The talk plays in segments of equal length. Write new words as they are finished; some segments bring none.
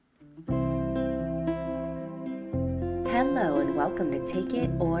Hello and welcome to Take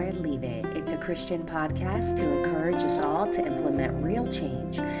It or Leave It. It's a Christian podcast to encourage us all to implement real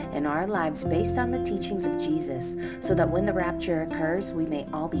change in our lives based on the teachings of Jesus, so that when the rapture occurs, we may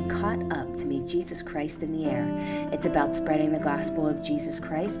all be caught up to meet Jesus Christ in the air. It's about spreading the gospel of Jesus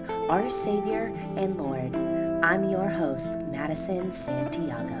Christ, our Savior and Lord. I'm your host, Madison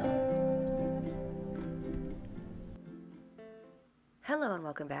Santiago. Hello and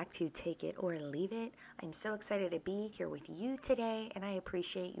welcome back to Take It or Leave It. I'm so excited to be here with you today, and I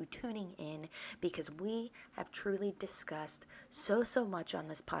appreciate you tuning in because we have truly discussed so much on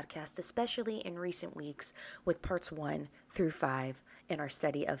this podcast, especially in recent weeks with parts 1 through 5 in our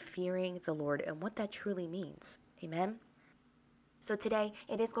study of fearing the Lord and what that truly means. Amen? So today,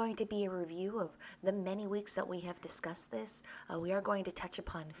 it is going to be a review of the many weeks that we have discussed this. We are going to touch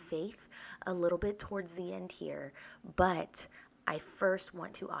upon faith a little bit towards the end here, but I first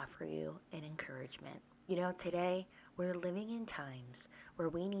want to offer you an encouragement. You know, today we're living in times where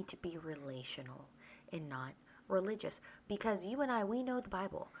we need to be relational and not religious, because you and I, we know the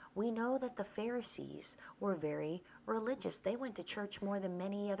Bible. We know that the Pharisees were very religious. They went to church more than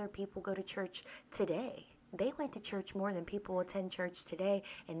many other people go to church today. They went to church more than people attend church today,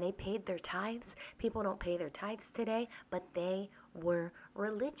 and they paid their tithes. People don't pay their tithes today, but they were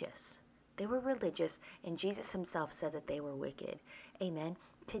religious. They were religious, and Jesus himself said that they were wicked. Amen.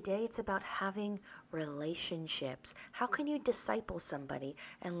 Today it's about having relationships. How can you disciple somebody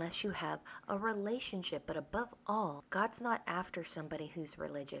unless you have a relationship? But above all, God's not after somebody who's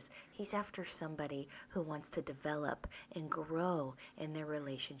religious. He's after somebody who wants to develop and grow in their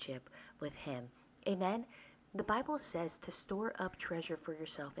relationship with him. Amen. The Bible says to store up treasure for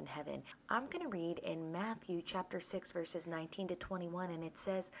yourself in heaven. I'm going to read in Matthew chapter 6, verses 19 to 21, and it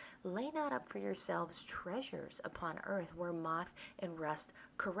says, "Lay not up for yourselves treasures upon earth, where moth and rust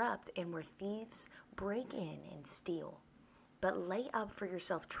corrupt, and where thieves break in and steal. But lay up for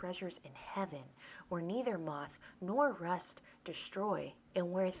yourself treasures in heaven, where neither moth nor rust destroy,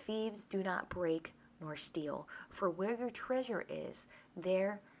 and where thieves do not break nor steal. For where your treasure is,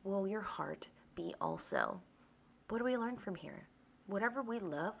 there will your heart be also." What do we learn from here? Whatever we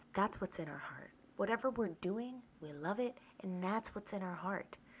love, that's what's in our heart. Whatever we're doing, we love it, and that's what's in our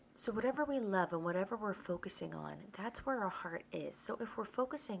heart. So whatever we love and whatever we're focusing on, that's where our heart is. So if we're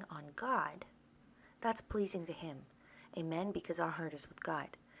focusing on God, that's pleasing to him. Amen? Because our heart is with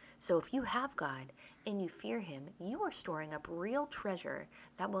God. So if you have God and you fear him, you are storing up real treasure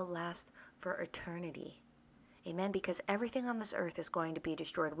that will last for eternity. Amen? Because everything on this earth is going to be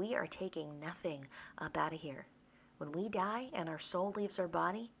destroyed. We are taking nothing up out of here. When we die and our soul leaves our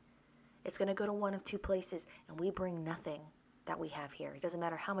body, it's going to go to one of two places, and we bring nothing that we have here. It doesn't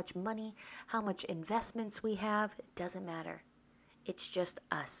matter how much money, how much investments we have. It doesn't matter. It's just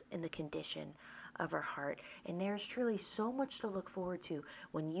us in the condition of our heart. And there's truly so much to look forward to.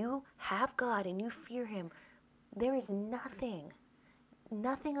 When you have God and you fear him, there is nothing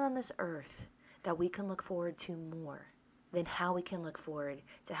on this earth that we can look forward to more than how we can look forward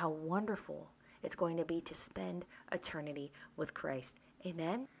to how wonderful it's going to be to spend eternity with Christ.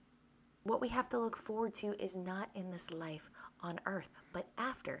 Amen? What we have to look forward to is not in this life on earth, but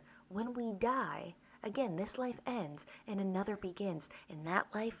after. When we die, again, this life ends and another begins, and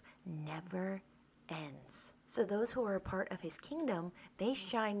that life never ends. So those who are a part of his kingdom, they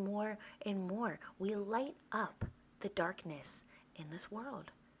shine more and more. We light up the darkness in this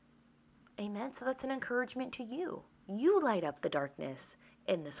world. Amen? So that's an encouragement to you. You light up the darkness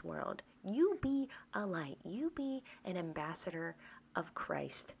in this world. You be a light. You be an ambassador of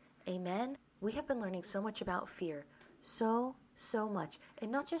Christ. Amen? We have been learning so much about fear. So much.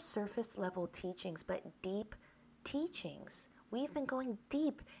 And not just surface level teachings, but deep teachings. We've been going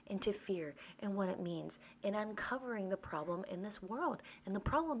deep into fear and what it means and uncovering the problem in this world. And the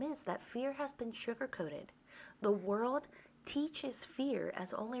problem is that fear has been sugar-coated. The world teaches fear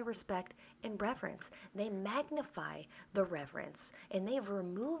as only respect and reverence. They magnify the reverence, and they've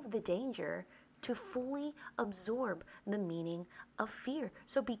removed the danger to fully absorb the meaning of fear.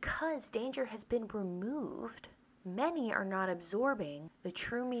 So because danger has been removed, many are not absorbing the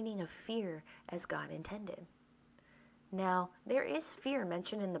true meaning of fear as God intended. Now, there is fear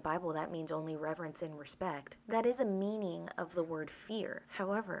mentioned in the Bible that means only reverence and respect. That is a meaning of the word fear.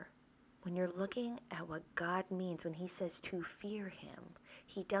 However, when you're looking at what God means when he says to fear him,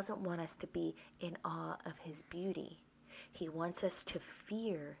 he doesn't want us to be in awe of his beauty. He wants us to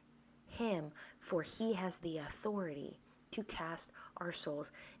fear him, for he has the authority to cast our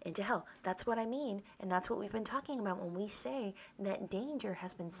souls into hell. That's what I mean, and that's what we've been talking about when we say that danger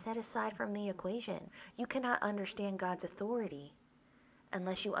has been set aside from the equation. You cannot understand God's authority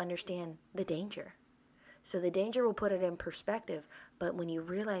unless you understand the danger. So the danger will put it in perspective, but when you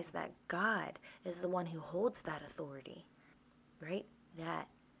realize that God is the one who holds that authority, right? That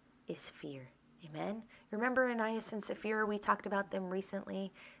is fear. Amen? Remember Ananias and Sapphira? We talked about them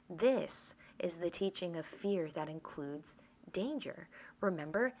recently. This is the teaching of fear that includes danger.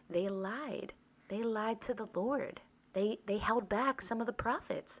 Remember, they lied. They lied to the Lord. They held back some of the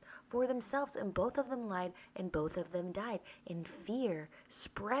prophets for themselves, and both of them lied, and both of them died. And fear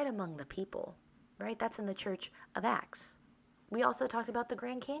spread among the people, right? That's in the church of Acts. We also talked about the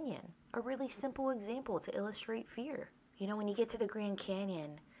Grand Canyon, a really simple example to illustrate fear. You know, when you get to the Grand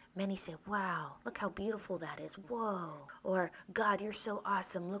Canyon, many say, wow, look how beautiful that is. Whoa. Or, God, you're so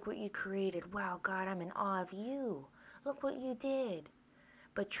awesome. Look what you created. Wow, God, I'm in awe of you. Look what you did.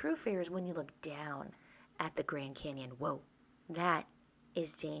 But true fear is when you look down at the Grand Canyon. Whoa, that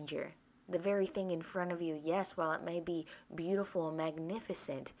is danger. The very thing in front of you, yes, while it may be beautiful and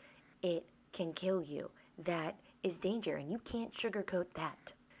magnificent, it can kill you. That is danger, and you can't sugarcoat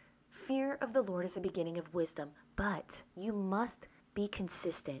that. Fear of the Lord is the beginning of wisdom, but you must be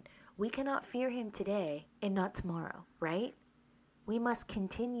consistent. We cannot fear him today and not tomorrow, right? We must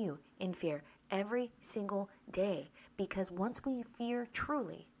continue in fear every single day, because once we fear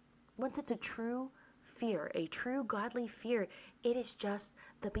truly, once it's a true fear, a true godly fear, it is just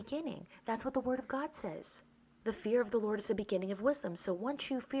the beginning. That's what the Word of God says. The fear of the Lord is the beginning of wisdom. So once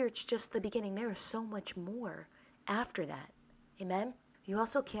you fear, it's just the beginning. There is so much more after that. Amen? You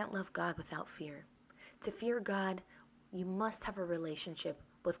also can't love God without fear. To fear God, you must have a relationship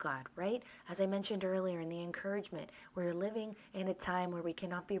with God, right? As I mentioned earlier in the encouragement, we're living in a time where we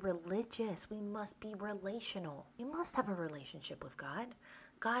cannot be religious. We must be relational. You must have a relationship with God.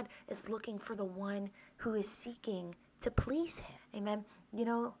 God is looking for the one who is seeking to please him. Amen. You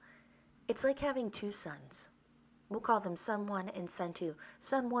know, it's like having two sons. We'll call them son one and son two.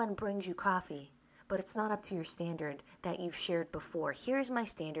 Son one brings you coffee, but it's not up to your standard that you've shared before. Here's my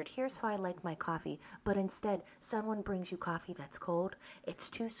standard. Here's how I like my coffee. But instead, son one brings you coffee that's cold. It's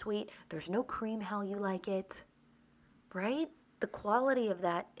too sweet. There's no cream how you like it. Right? The quality of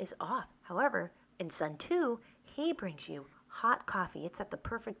that is off. However, in son two, he brings you hot coffee. It's at the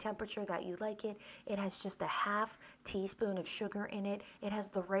perfect temperature that you like it. It has just a half teaspoon of sugar in it. It has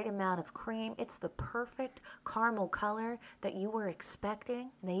the right amount of cream. It's the perfect caramel color that you were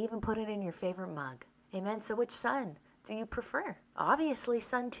expecting. And they even put it in your favorite mug. Amen. So which son do you prefer? Obviously,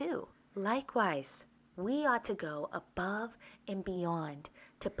 son two. Likewise, we ought to go above and beyond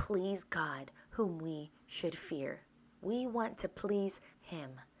to please God, whom we should fear. We want to please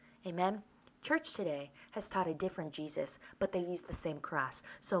him. Amen. Church today has taught a different Jesus, but they use the same cross.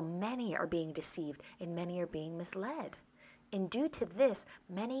 So many are being deceived and many are being misled. And due to this,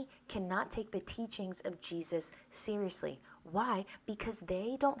 many cannot take the teachings of Jesus seriously. Why? Because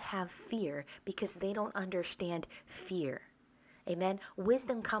they don't have fear, because they don't understand fear. Amen.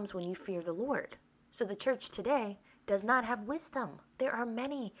 Wisdom comes when you fear the Lord. So the church today does not have wisdom. There are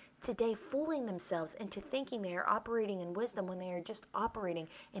many today fooling themselves into thinking they are operating in wisdom when they are just operating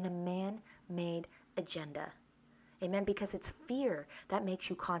in a man-made agenda. Amen. Because it's fear that makes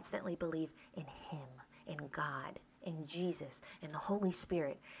you constantly believe in him, in God, in Jesus, in the Holy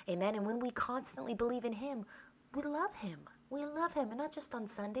Spirit. Amen. And when we constantly believe in him, we love him. We love him. And not just on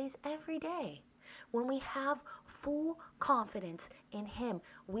Sundays, every day. When we have full confidence in him,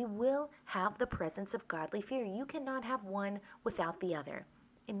 we will have the presence of godly fear. You cannot have one without the other.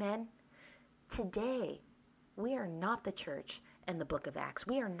 Amen. Today, we are not the church in the book of Acts.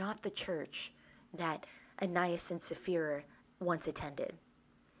 We are not the church that Ananias and Sapphira once attended.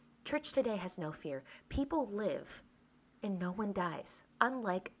 Church today has no fear. People live and no one dies,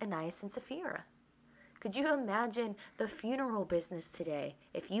 unlike Ananias and Sapphira. Could you imagine the funeral business today?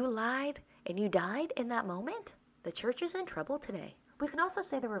 If you lied and you died in that moment, the church is in trouble today. We can also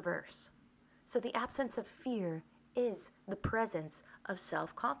say the reverse. So the absence of fear is the presence of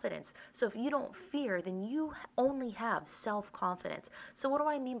self-confidence. So if you don't fear, then you only have self-confidence. So what do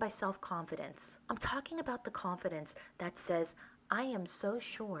I mean by self-confidence? I'm talking about the confidence that says, I am so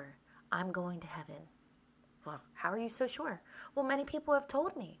sure I'm going to heaven. Well, how are you so sure? Well, many people have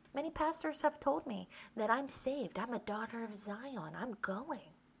told me, many pastors have told me that I'm saved. I'm a daughter of Zion. I'm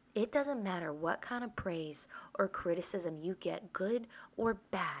going. It doesn't matter what kind of praise or criticism you get, good or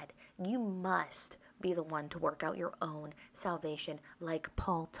bad. You must be the one to work out your own salvation like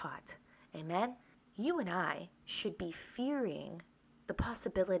Paul taught. Amen? You and I should be fearing the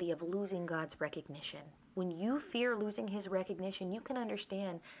possibility of losing God's recognition. When you fear losing his recognition, you can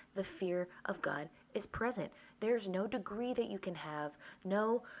understand the fear of God is present. There's no degree that you can have,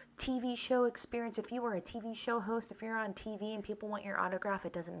 no TV show experience. If you are a TV show host, if you're on TV and people want your autograph,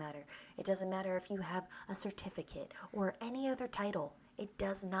 it doesn't matter. It doesn't matter if you have a certificate or any other title. It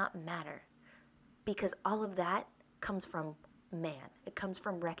does not matter, because all of that comes from man. It comes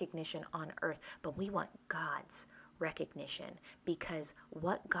from recognition on earth. But we want God's recognition, because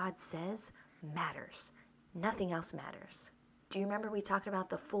what God says matters. Nothing else matters. Do you remember we talked about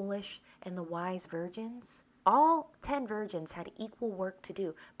the foolish and the wise virgins? All 10 virgins had equal work to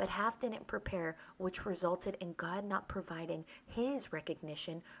do, but half didn't prepare, which resulted in God not providing his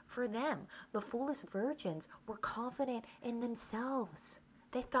recognition for them. The foolish virgins were confident in themselves.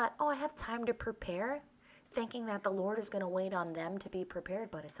 They thought, I have time to prepare, thinking that the Lord is going to wait on them to be prepared,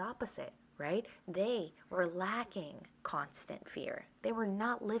 but it's opposite, right? They were lacking constant fear. They were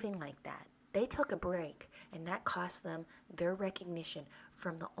not living like that. They took a break, and that cost them their recognition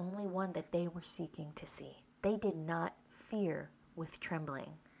from the only one that they were seeking to see. They did not fear with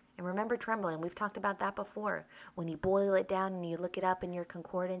trembling. And remember trembling, we've talked about that before. When you boil it down and you look it up in your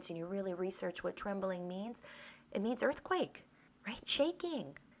concordance and you really research what trembling means, it means earthquake, right?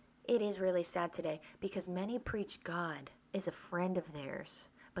 Shaking. It is really sad today because many preach God is a friend of theirs,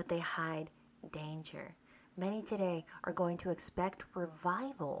 but they hide danger. Many today are going to expect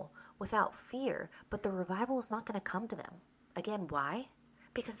revival without fear, but the revival is not going to come to them. Again, why?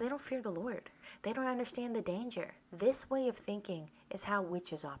 Because they don't fear the Lord. They don't understand the danger. This way of thinking is how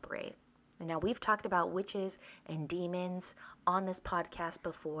witches operate. And now, we've talked about witches and demons on this podcast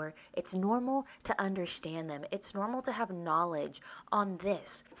before. It's normal to understand them. It's normal to have knowledge on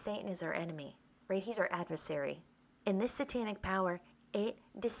this. Satan is our enemy, right? He's our adversary. And this satanic power, it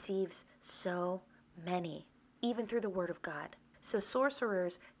deceives so many, even through the word of God. So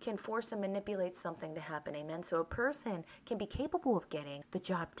sorcerers can force and manipulate something to happen, amen? So a person can be capable of getting the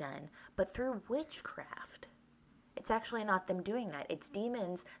job done, but through witchcraft, it's actually not them doing that. It's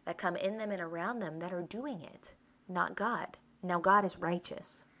demons that come in them and around them that are doing it, not God. Now, God is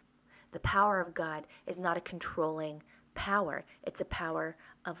righteous. The power of God is not a controlling power. It's a power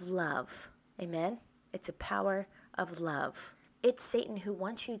of love, amen? It's a power of love. It's Satan who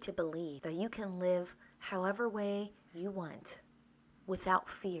wants you to believe that you can live however way you want without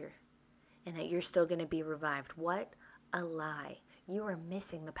fear and that you're still going to be revived. What a lie. You are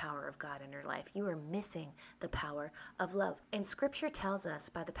missing the power of God in your life. You are missing the power of love. And Scripture tells us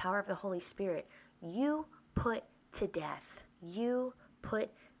by the power of the Holy Spirit, you put to death. You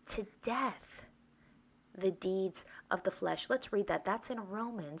put to death the deeds of the flesh. Let's read that. That's in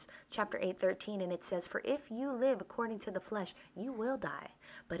Romans chapter 8:13, and it says, "For if you live according to the flesh, you will die.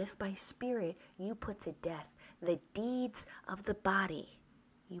 But if by spirit you put to death the deeds of the body,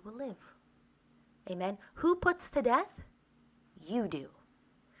 you will live." Amen. Who puts to death? You do.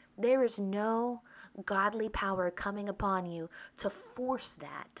 There is no godly power coming upon you to force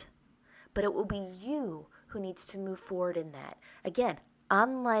that, but it will be you who needs to move forward in that. Again,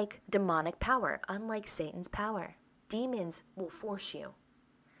 unlike demonic power, unlike Satan's power, demons will force you.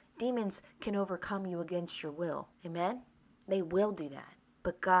 Demons can overcome you against your will. Amen? They will do that.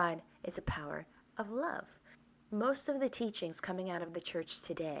 But God is a power of love. Most of the teachings coming out of the church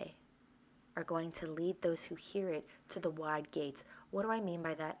today are going to lead those who hear it to the wide gates. What do I mean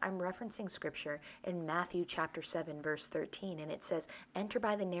by that? I'm referencing scripture in Matthew chapter 7, verse 13, and it says, "Enter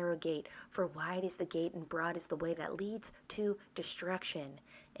by the narrow gate, for wide is the gate and broad is the way that leads to destruction,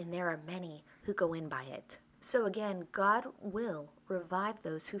 and there are many who go in by it." So again, God will revive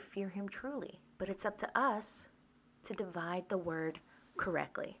those who fear him truly, but it's up to us to divide the word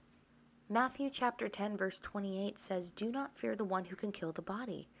correctly. Matthew chapter 10, verse 28 says, "Do not fear the one who can kill the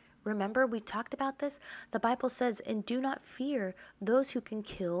body." Remember, we talked about this? The Bible says, "And do not fear those who can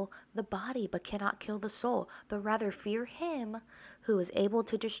kill the body, but cannot kill the soul, but rather fear him who is able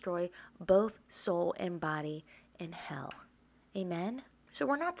to destroy both soul and body in hell." Amen? So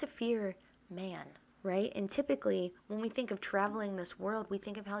we're not to fear man, right? And typically, when we think of traveling this world, we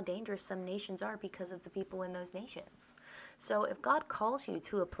think of how dangerous some nations are because of the people in those nations. So if God calls you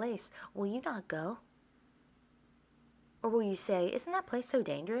to a place, will you not go? Or will you say, "Isn't that place so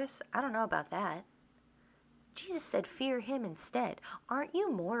dangerous? I don't know about that." Jesus said, fear him instead. Aren't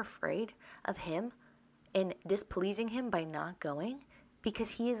you more afraid of him and displeasing him by not going?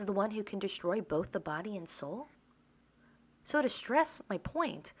 Because he is the one who can destroy both the body and soul? So to stress my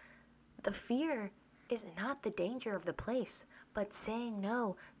point, the fear is not the danger of the place, but saying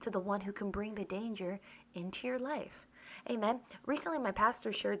no to the one who can bring the danger into your life. Amen. Recently, my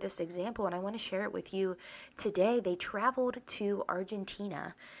pastor shared this example, and I want to share it with you today. They traveled to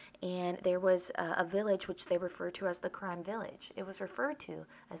Argentina, and there was a village which they refer to as the crime village. It was referred to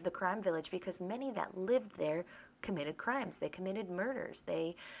as the crime village because many that lived there committed crimes. They committed murders.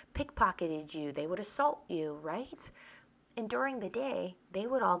 They pickpocketed you. They would assault you, right? And during the day, they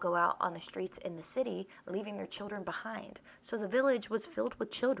would all go out on the streets in the city, leaving their children behind. So the village was filled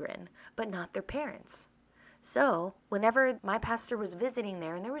with children, but not their parents. So whenever my pastor was visiting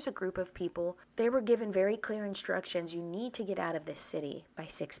there, and there was a group of people, they were given very clear instructions. You need to get out of this city by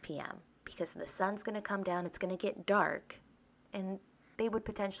 6 p.m. because the sun's going to come down, it's going to get dark, and they would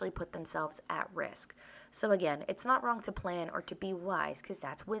potentially put themselves at risk. So again, it's not wrong to plan or to be wise because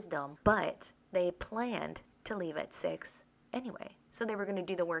that's wisdom, but they planned to leave at 6 anyway. So they were going to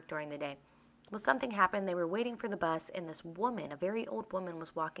do the work during the day. Well, something happened. They were waiting for the bus, and this woman, a very old woman,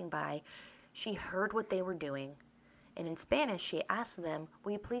 was walking by. She heard what they were doing, and in Spanish, she asked them,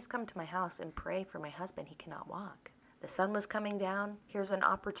 will you please come to my house and pray for my husband? He cannot walk. The sun was coming down. Here's an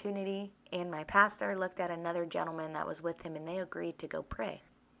opportunity, and my pastor looked at another gentleman that was with him, and they agreed to go pray.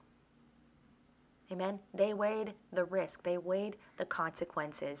 Amen. They weighed the risk. They weighed the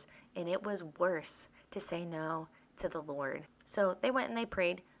consequences, and it was worse to say no to the Lord. So they went and they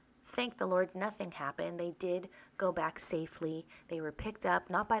prayed. Thank the Lord, nothing happened. They did go back safely. They were picked up,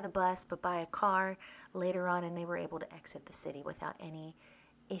 not by the bus, but by a car later on, and they were able to exit the city without any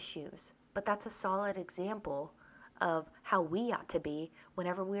issues. But that's a solid example of how we ought to be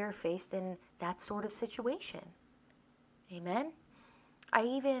whenever we are faced in that sort of situation. Amen? I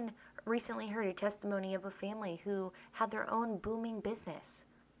even recently heard a testimony of a family who had their own booming business.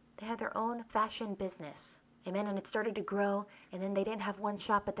 They had their own fashion business. Amen. And it started to grow, and then they didn't have one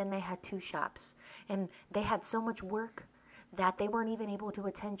shop, but then they had 2 shops. And they had so much work that they weren't even able to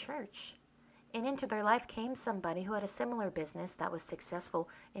attend church. And into their life came somebody who had a similar business that was successful,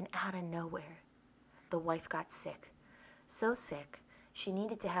 and out of nowhere, the wife got sick. So sick, she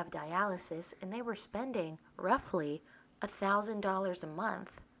needed to have dialysis, and they were spending roughly $1,000 a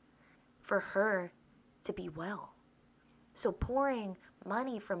month for her to be well. So pouring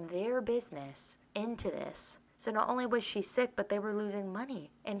money from their business into this. So not only was she sick, but they were losing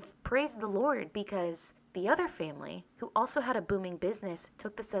money. And praise the Lord, because the other family, who also had a booming business,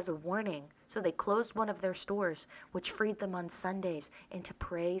 took this as a warning. So they closed one of their stores, which freed them on Sundays and to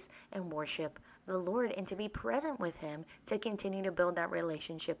praise and worship the Lord and to be present with Him, to continue to build that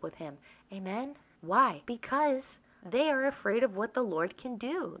relationship with Him. Amen? Why? Because they are afraid of what the Lord can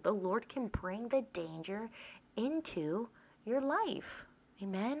do. The Lord can bring the danger into your life.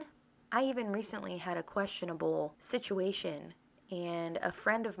 Amen? I even recently had a questionable situation, and a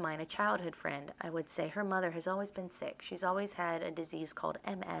friend of mine, a childhood friend, I would say, her mother has always been sick. She's always had a disease called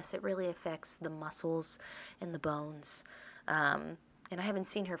MS. It really affects the muscles and the bones. And I haven't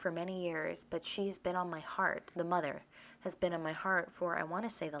seen her for many years, but she's been on my heart. The mother has been on my heart for, I want to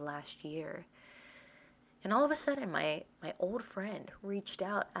say, the last year. And all of a sudden, my old friend reached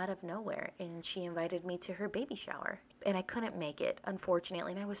out of nowhere, and she invited me to her baby shower. And I couldn't make it,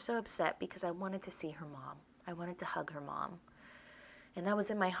 unfortunately, and I was so upset because I wanted to see her mom. I wanted to hug her mom. And that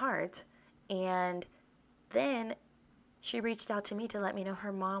was in my heart. And then she reached out to me to let me know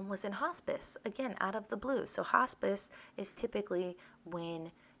her mom was in hospice, again, out of the blue. So hospice is typically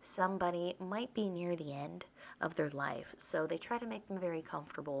when somebody might be near the end of their life. So they try to make them very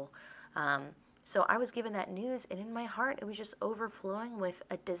comfortable. So I was given that news, and in my heart, it was just overflowing with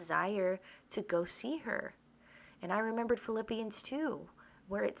a desire to go see her. And I remembered Philippians 2,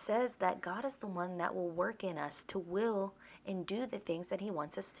 where it says that God is the one that will work in us to will and do the things that He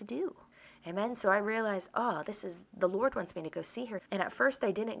wants us to do. Amen. So I realized, the Lord wants me to go see her. And at first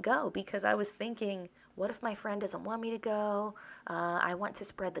I didn't go because I was thinking, what if my friend doesn't want me to go? I want to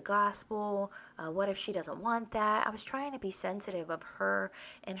spread the gospel. What if she doesn't want that? I was trying to be sensitive of her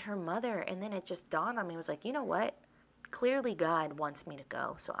and her mother. And then it just dawned on me. I was like, you know what? Clearly God wants me to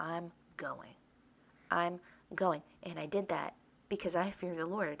go. So I'm going. And I did that because I fear the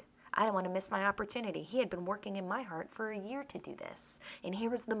Lord. I don't want to miss my opportunity. He had been working in my heart for a year to do this. And here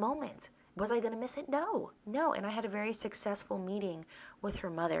was the moment. Was I going to miss it? No. And I had a very successful meeting with her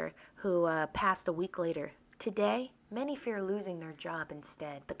mother, who passed a week later. Today, many fear losing their job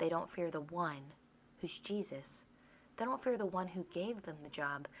instead, but they don't fear the one who's Jesus. They don't fear the one who gave them the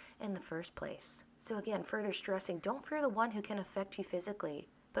job in the first place. So again, further stressing, don't fear the one who can affect you physically,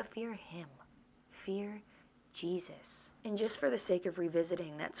 but fear Him. Fear Jesus. And just for the sake of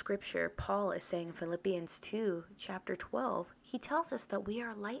revisiting that scripture, Paul is saying in Philippians 2, chapter 12, he tells us that we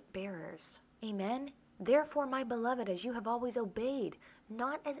are light bearers. Amen? Therefore, my beloved, as you have always obeyed,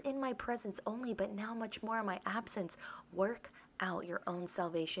 not as in my presence only, but now much more in my absence, work out your own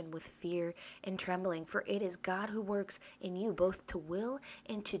salvation with fear and trembling. For it is God who works in you both to will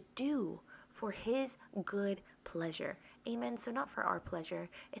and to do for his good pleasure. Amen. So not for our pleasure,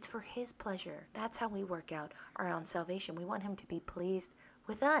 it's for his pleasure. That's how we work out our own salvation. We want him to be pleased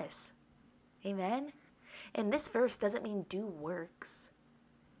with us. Amen. And this verse doesn't mean do works.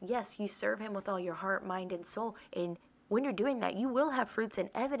 Yes, you serve him with all your heart, mind, and soul. And when you're doing that, you will have fruits and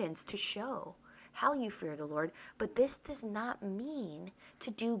evidence to show how you fear the Lord. But this does not mean to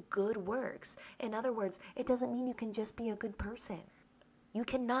do good works. In other words, it doesn't mean you can just be a good person. You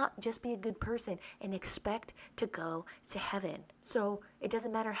cannot just be a good person and expect to go to heaven. So it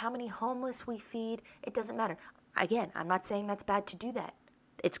doesn't matter how many homeless we feed. It doesn't matter. Again, I'm not saying that's bad to do that.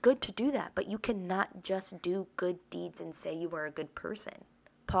 It's good to do that, but you cannot just do good deeds and say you are a good person.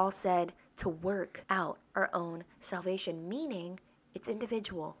 Paul said to work out our own salvation, meaning it's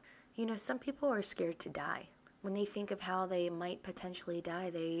individual. You know, some people are scared to die. When they think of how they might potentially die,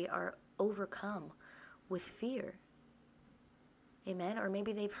 they are overcome with fear. Amen? Or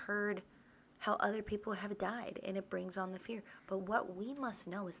maybe they've heard how other people have died and it brings on the fear. But what we must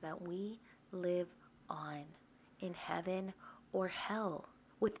know is that we live on in heaven or hell,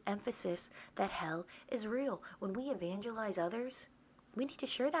 with emphasis that hell is real. When we evangelize others, we need to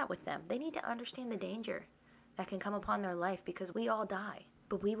share that with them. They need to understand the danger that can come upon their life because we all die.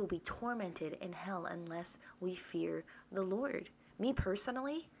 But we will be tormented in hell unless we fear the Lord. Me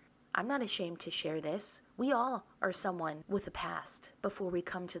personally, I'm not ashamed to share this. We all are someone with a past before we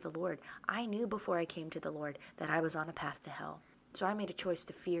come to the Lord. I knew before I came to the Lord that I was on a path to hell. So I made a choice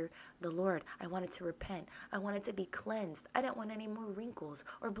to fear the Lord. I wanted to repent. I wanted to be cleansed. I didn't want any more wrinkles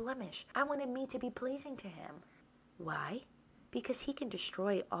or blemish. I wanted me to be pleasing to him. Why? Because he can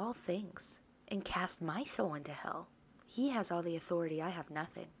destroy all things and cast my soul into hell. He has all the authority. I have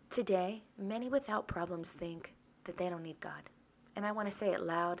nothing. Today, many without problems think that they don't need God. And I want to say it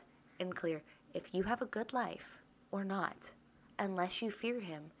loud and clear. If you have a good life or not, unless you fear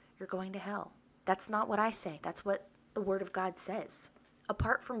him, you're going to hell. That's not what I say. That's what the Word of God says.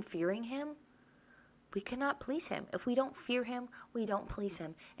 Apart from fearing him, we cannot please him. If we don't fear him, we don't please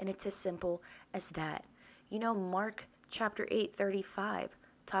him. And it's as simple as that. You know, Mark chapter 8:35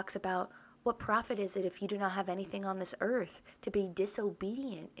 talks about what profit is it if you do not have anything on this earth to be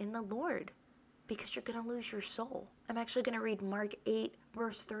disobedient in the Lord, because you're going to lose your soul. I'm actually going to read Mark 8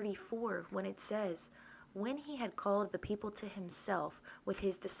 verse 34 when it says, when he had called the people to himself with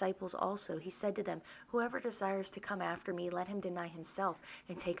his disciples also, he said to them, whoever desires to come after me, let him deny himself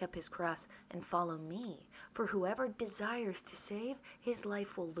and take up his cross and follow me. For whoever desires to save his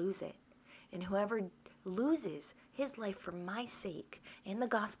life will lose it. And whoever loses his life for my sake and the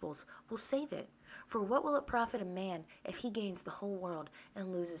gospel's will save it. For what will it profit a man if he gains the whole world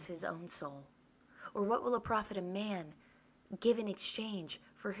and loses his own soul? Or what will it profit a man give in exchange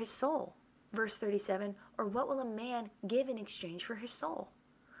for his soul? Verse 37, or what will a man give in exchange for his soul?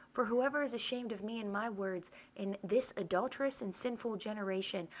 For whoever is ashamed of me and my words in this adulterous and sinful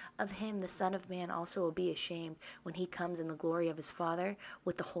generation, of him the Son of Man also will be ashamed when he comes in the glory of his Father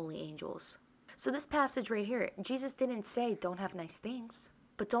with the holy angels. So this passage right here, Jesus didn't say don't have nice things,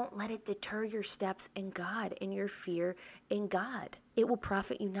 but don't let it deter your steps in God and your fear in God. It will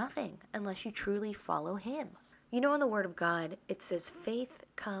profit you nothing unless you truly follow him. You know, in the Word of God, it says faith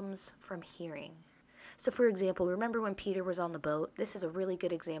comes from hearing. So for example, remember when Peter was on the boat? This is a really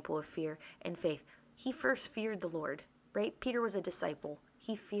good example of fear and faith. He first feared the Lord, right? Peter was a disciple.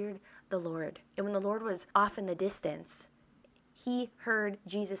 He feared the Lord. And when the Lord was off in the distance, he heard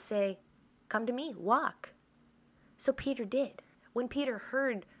Jesus say, come to me, walk. So Peter did. When Peter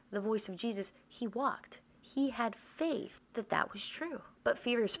heard the voice of Jesus, he walked. He had faith that that was true. But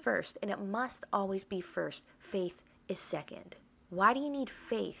fear is first, and it must always be first. Faith is second. Why do you need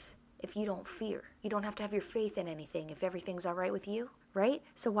faith if you don't fear? You don't have to have your faith in anything if everything's all right with you, right?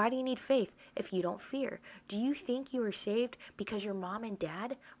 So why do you need faith if you don't fear? Do you think you were saved because your mom and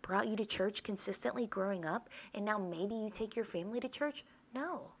dad brought you to church consistently growing up, and now maybe you take your family to church?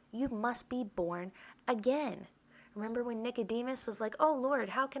 No, you must be born again. Remember when Nicodemus was like, oh Lord,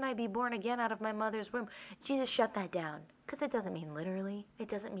 how can I be born again out of my mother's womb? Jesus shut that down, because it doesn't mean literally. It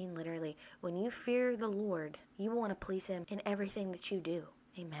doesn't mean literally. When you fear the Lord, you want to please him in everything that you do.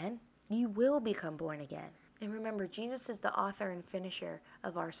 Amen? You will become born again. And remember, Jesus is the author and finisher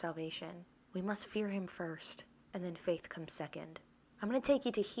of our salvation. We must fear him first, and then faith comes second. I'm going to take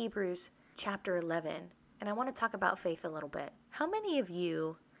you to Hebrews chapter 11, and I want to talk about faith a little bit. How many of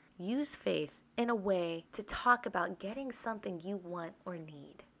you use faith in a way to talk about getting something you want or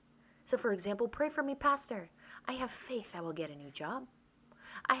need? So for example, pray for me, Pastor. I have faith I will get a new job.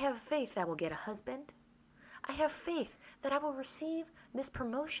 I have faith I will get a husband. I have faith that I will receive this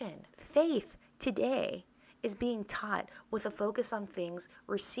promotion. Faith today is being taught with a focus on things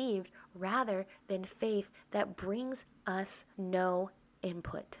received rather than faith that brings us no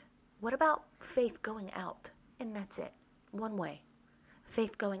input. What about faith going out? And that's it. One way.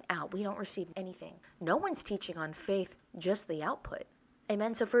 Faith going out. We don't receive anything. No one's teaching on faith, just the output.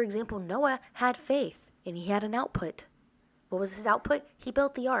 Amen. So for example, Noah had faith and he had an output. What was his output? He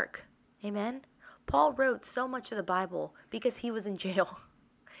built the ark. Amen. Paul wrote so much of the Bible because he was in jail.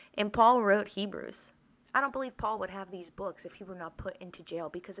 And Paul wrote Hebrews. I don't believe Paul would have these books if he were not put into jail,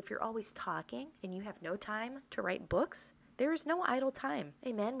 because if you're always talking and you have no time to write books, there is no idle time.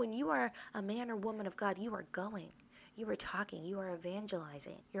 Amen. When you are a man or woman of God, you are going. You are talking. You are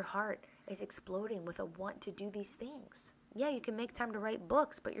evangelizing. Your heart is exploding with a want to do these things. Yeah, you can make time to write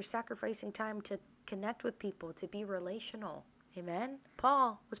books, but you're sacrificing time to connect with people, to be relational. Amen.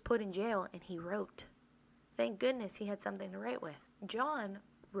 Paul was put in jail and he wrote. Thank goodness he had something to write with. John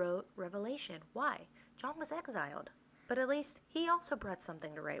wrote Revelation. Why? John was exiled, but at least he also brought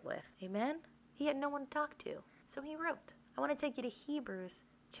something to write with. Amen? He had no one to talk to, so he wrote. I want to take you to Hebrews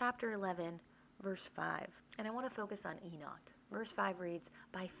chapter 11, verse 5, and I want to focus on Enoch. Verse 5 reads,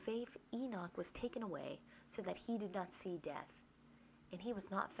 "By faith Enoch was taken away so that he did not see death, and he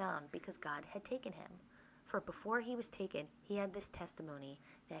was not found because God had taken him. For before he was taken, he had this testimony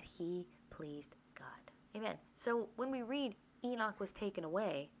that he pleased God." Amen. So when we read Enoch was taken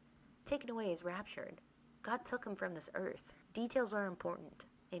away is raptured. God took him from this earth. Details are important.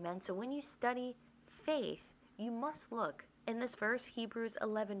 Amen. So when you study faith, you must look. In this verse, Hebrews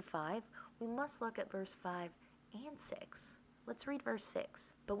 11:5, we must look at verse 5 and 6. Let's read verse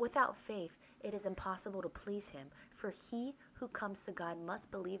 6. "But without faith, it is impossible to please him. For he who comes to God must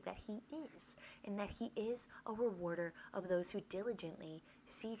believe that he is, and that he is a rewarder of those who diligently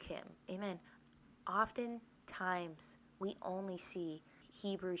seek him." Amen. Oftentimes, we only see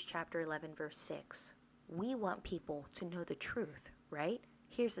Hebrews chapter 11, verse 6. We want people to know the truth, right?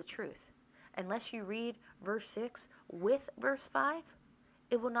 Here's the truth. Unless you read verse 6 with verse 5,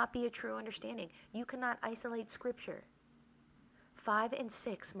 it will not be a true understanding. You cannot isolate Scripture. 5 and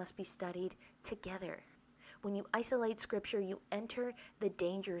 6 must be studied together. When you isolate Scripture, you enter the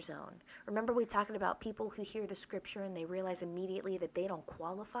danger zone. Remember we talked about people who hear the Scripture and they realize immediately that they don't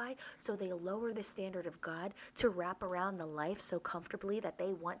qualify, so they lower the standard of God to wrap around the life so comfortably that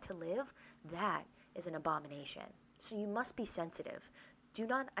they want to live? That is an abomination. So you must be sensitive. Do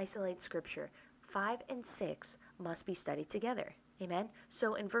not isolate Scripture. 5 and 6 must be studied together. Amen?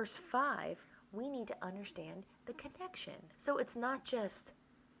 So in verse 5, we need to understand the connection. So it's not just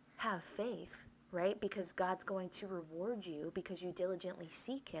have faith, right? Because God's going to reward you because you diligently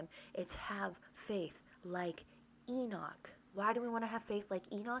seek him. It's have faith like Enoch. Why do we want to have faith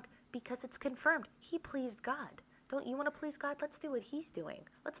like Enoch? Because it's confirmed. He pleased God. Don't you want to please God? Let's do what he's doing.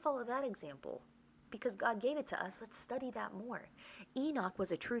 Let's follow that example. Because God gave it to us, let's study that more. Enoch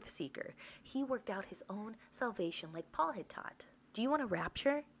was a truth seeker. He worked out his own salvation like Paul had taught. Do you want a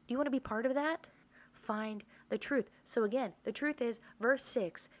rapture? Do you want to be part of that? Find the truth. So again, the truth is verse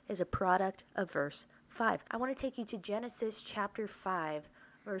 6 is a product of verse 5. I want to take you to Genesis chapter 5,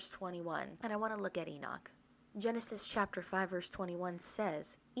 verse 21, and I want to look at Enoch. Genesis chapter 5, verse 21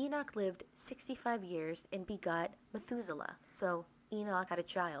 says, "Enoch lived 65 years and begot Methuselah." So Enoch had a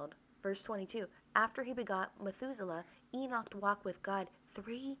child. Verse 22, "After he begot Methuselah, Enoch walked with God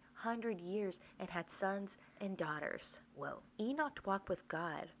 300 years and had sons and daughters." Whoa. Enoch walked with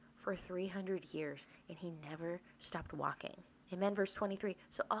God for 300 years and he never stopped walking. Amen. Verse 23,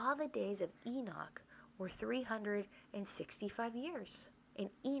 "So all the days of Enoch were 365 years. And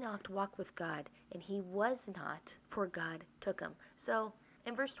Enoch walked with God, and he was not, for God took him." So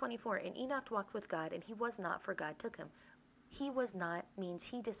in verse 24, "And Enoch walked with God, and he was not, for God took him." He was not means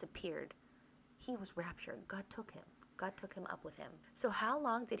he disappeared. He was raptured. God took him. God took him up with him. So how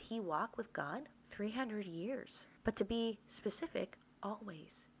long did he walk with God? 300 years. But to be specific,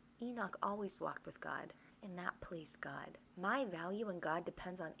 always. Enoch always walked with God, and that pleased God. My value in God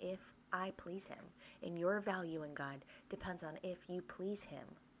depends on if I please him, and your value in God depends on if you please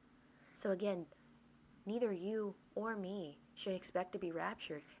him. So again, neither you or me should expect to be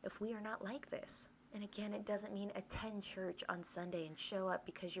raptured if we are not like this. And again, it doesn't mean attend church on Sunday and show up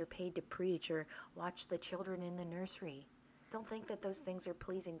because you're paid to preach or watch the children in the nursery. Don't think that those things are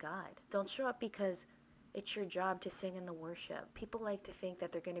pleasing God. Don't show up because it's your job to sing in the worship. People like to think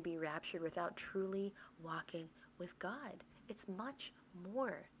that they're going to be raptured without truly walking with God. It's much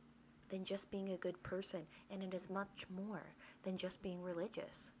more than just being a good person, and it is much more than just being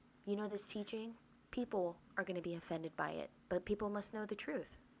religious. You know this teaching? People are going to be offended by it, but people must know the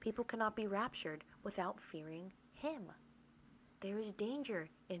truth. People cannot be raptured without fearing Him. There is danger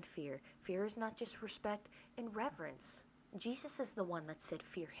in fear. Fear is not just respect and reverence. Jesus is the one that said,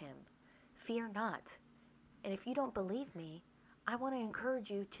 fear Him. Fear not. And if you don't believe me, I want to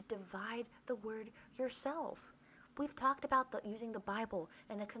encourage you to divide the word yourself. We've talked about using the Bible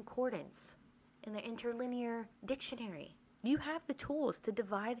and the concordance and the interlinear dictionary. You have the tools to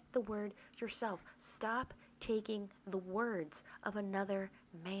divide the word yourself. Stop taking the words of another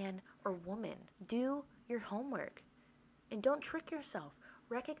man or woman. Do your homework. And don't trick yourself.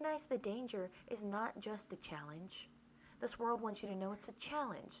 Recognize the danger is not just a challenge. This world wants you to know it's a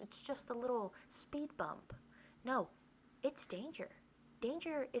challenge. It's just a little speed bump. No, it's danger.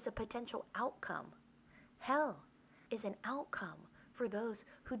 Danger is a potential outcome. Hell is an outcome for those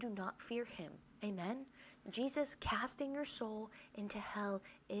who do not fear Him. Amen? Jesus casting your soul into hell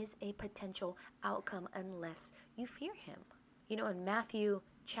is a potential outcome unless you fear Him. You know, in Matthew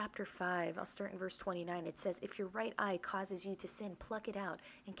chapter 5, I'll start in verse 29, it says, if your right eye causes you to sin, pluck it out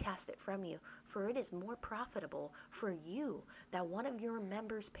and cast it from you. For it is more profitable for you that one of your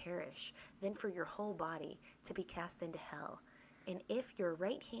members perish than for your whole body to be cast into hell. And if your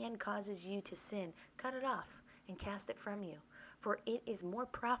right hand causes you to sin, cut it off and cast it from you. For it is more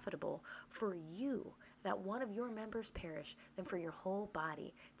profitable for you that one of your members perish than for your whole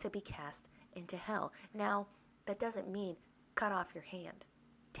body to be cast into hell. Now, that doesn't mean cut off your hand,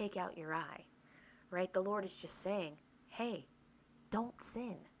 take out your eye, right? The Lord is just saying, hey, don't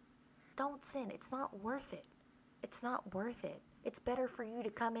sin. Don't sin. It's not worth it. It's not worth it. It's better for you to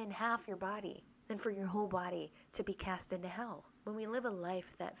come in half your body than for your whole body to be cast into hell. When we live a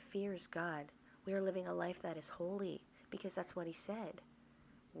life that fears God, we are living a life that is holy because that's what He said.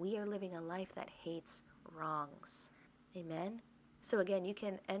 We are living a life that hates wrongs. Amen? So again, you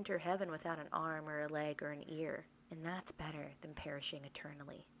can enter heaven without an arm or a leg or an ear, and that's better than perishing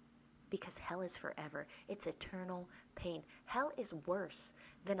eternally because hell is forever. It's eternal pain. Hell is worse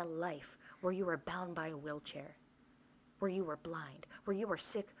than a life where you are bound by a wheelchair, where you are blind, where you are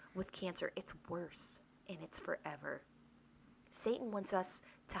sick with cancer. It's worse, and it's forever. Satan wants us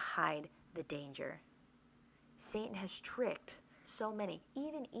to hide the danger. Satan has tricked so many,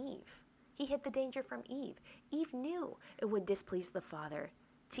 even Eve. He hid the danger from Eve. Eve knew it would displease the Father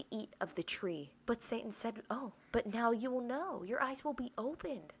to eat of the tree. But Satan said, oh, but now you will know. Your eyes will be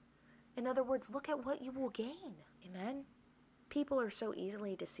opened. In other words, look at what you will gain. Amen? People are so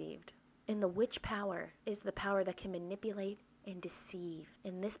easily deceived. And the witch power is the power that can manipulate and deceive.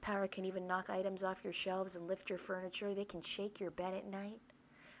 And this power can even knock items off your shelves and lift your furniture. They can shake your bed at night.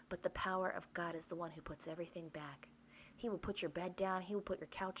 But the power of God is the one who puts everything back. He will put your bed down. He will put your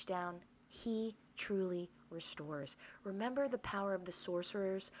couch down. He truly restores. Remember the power of the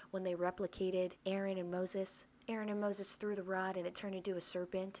sorcerers when they replicated Aaron and Moses? Aaron and Moses threw the rod and it turned into a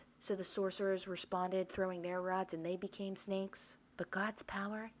serpent. So the sorcerers responded, throwing their rods, and they became snakes. But God's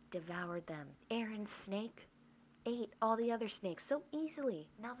power devoured them. Aaron's snake ate all the other snakes so easily.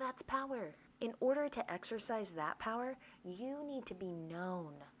 Now that's power. In order to exercise that power, you need to be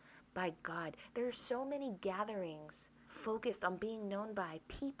known by God. There are so many gatherings focused on being known by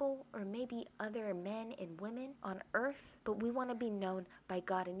people or maybe other men and women on earth, but we want to be known by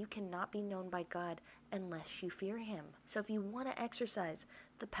God, and you cannot be known by God unless you fear Him. So if you want to exercise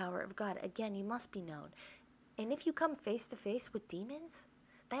the power of God, again, you must be known. And if you come face to face with demons,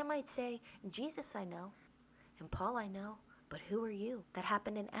 they might say, Jesus I know, and Paul I know, but who are you? That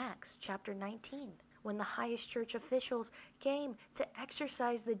happened in Acts chapter 19. When the highest church officials came to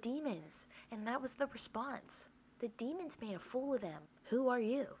exorcise the demons. And that was the response. The demons made a fool of them. Who are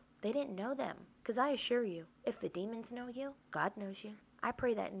you? They didn't know them. Because I assure you, if the demons know you, God knows you. I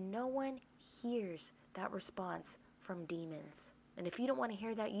pray that no one hears that response from demons. And if you don't want to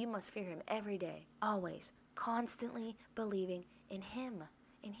hear that, you must fear Him every day, always, constantly believing in Him.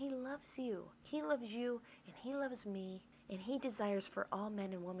 And He loves you. He loves you, and He loves me. And He desires for all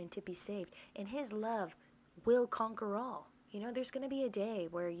men and women to be saved. And His love will conquer all. You know, there's going to be a day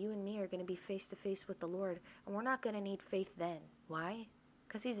where you and me are going to be face to face with the Lord. And we're not going to need faith then. Why?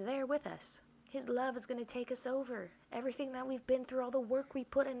 Because He's there with us. His love is going to take us over. Everything that we've been through, all the work we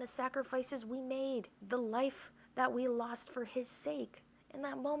put in, the sacrifices we made, the life that we lost for His sake. In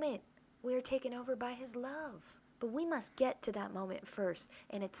that moment, we are taken over by His love. But we must get to that moment first.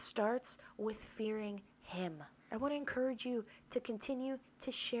 And it starts with fearing Him. I want to encourage you to continue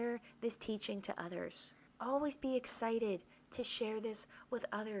to share this teaching to others. Always be excited to share this with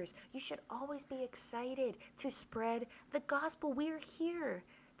others. You should always be excited to spread the gospel. We are here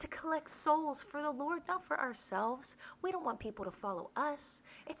to collect souls for the Lord, not for ourselves. We don't want people to follow us.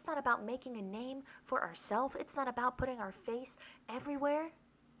 It's not about making a name for ourselves. It's not about putting our face everywhere.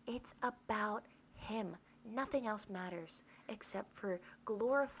 It's about Him. Nothing else matters except for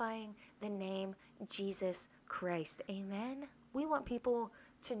glorifying the name Jesus Christ. Amen? We want people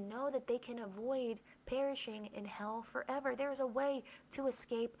to know that they can avoid perishing in hell forever. There's a way to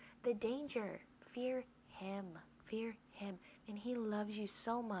escape the danger. Fear Him. Fear Him. And He loves you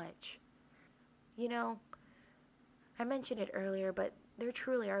so much. You know, I mentioned it earlier, but there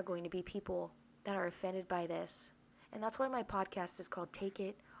truly are going to be people that are offended by this. And that's why my podcast is called Take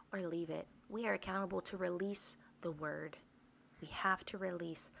It or Leave It. We are accountable to release the word. We have to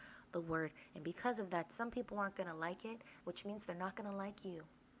release the word. And because of that, some people aren't going to like it, which means they're not going to like you.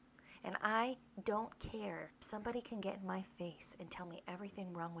 And I don't care. Somebody can get in my face and tell me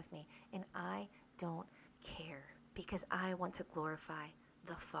everything wrong with me, and I don't care, because I want to glorify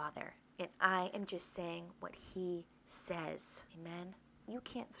the Father. And I am just saying what He says. Amen? You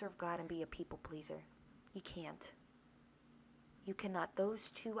can't serve God and be a people pleaser. You can't. You cannot. Those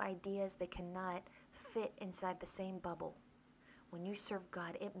two ideas, they cannot fit inside the same bubble. When you serve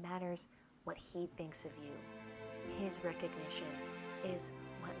God, it matters what He thinks of you. His recognition is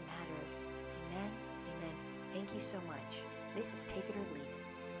what matters. Amen? Amen. Thank you so much. This is Take It or Leave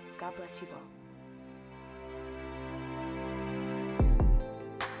It. God bless you all.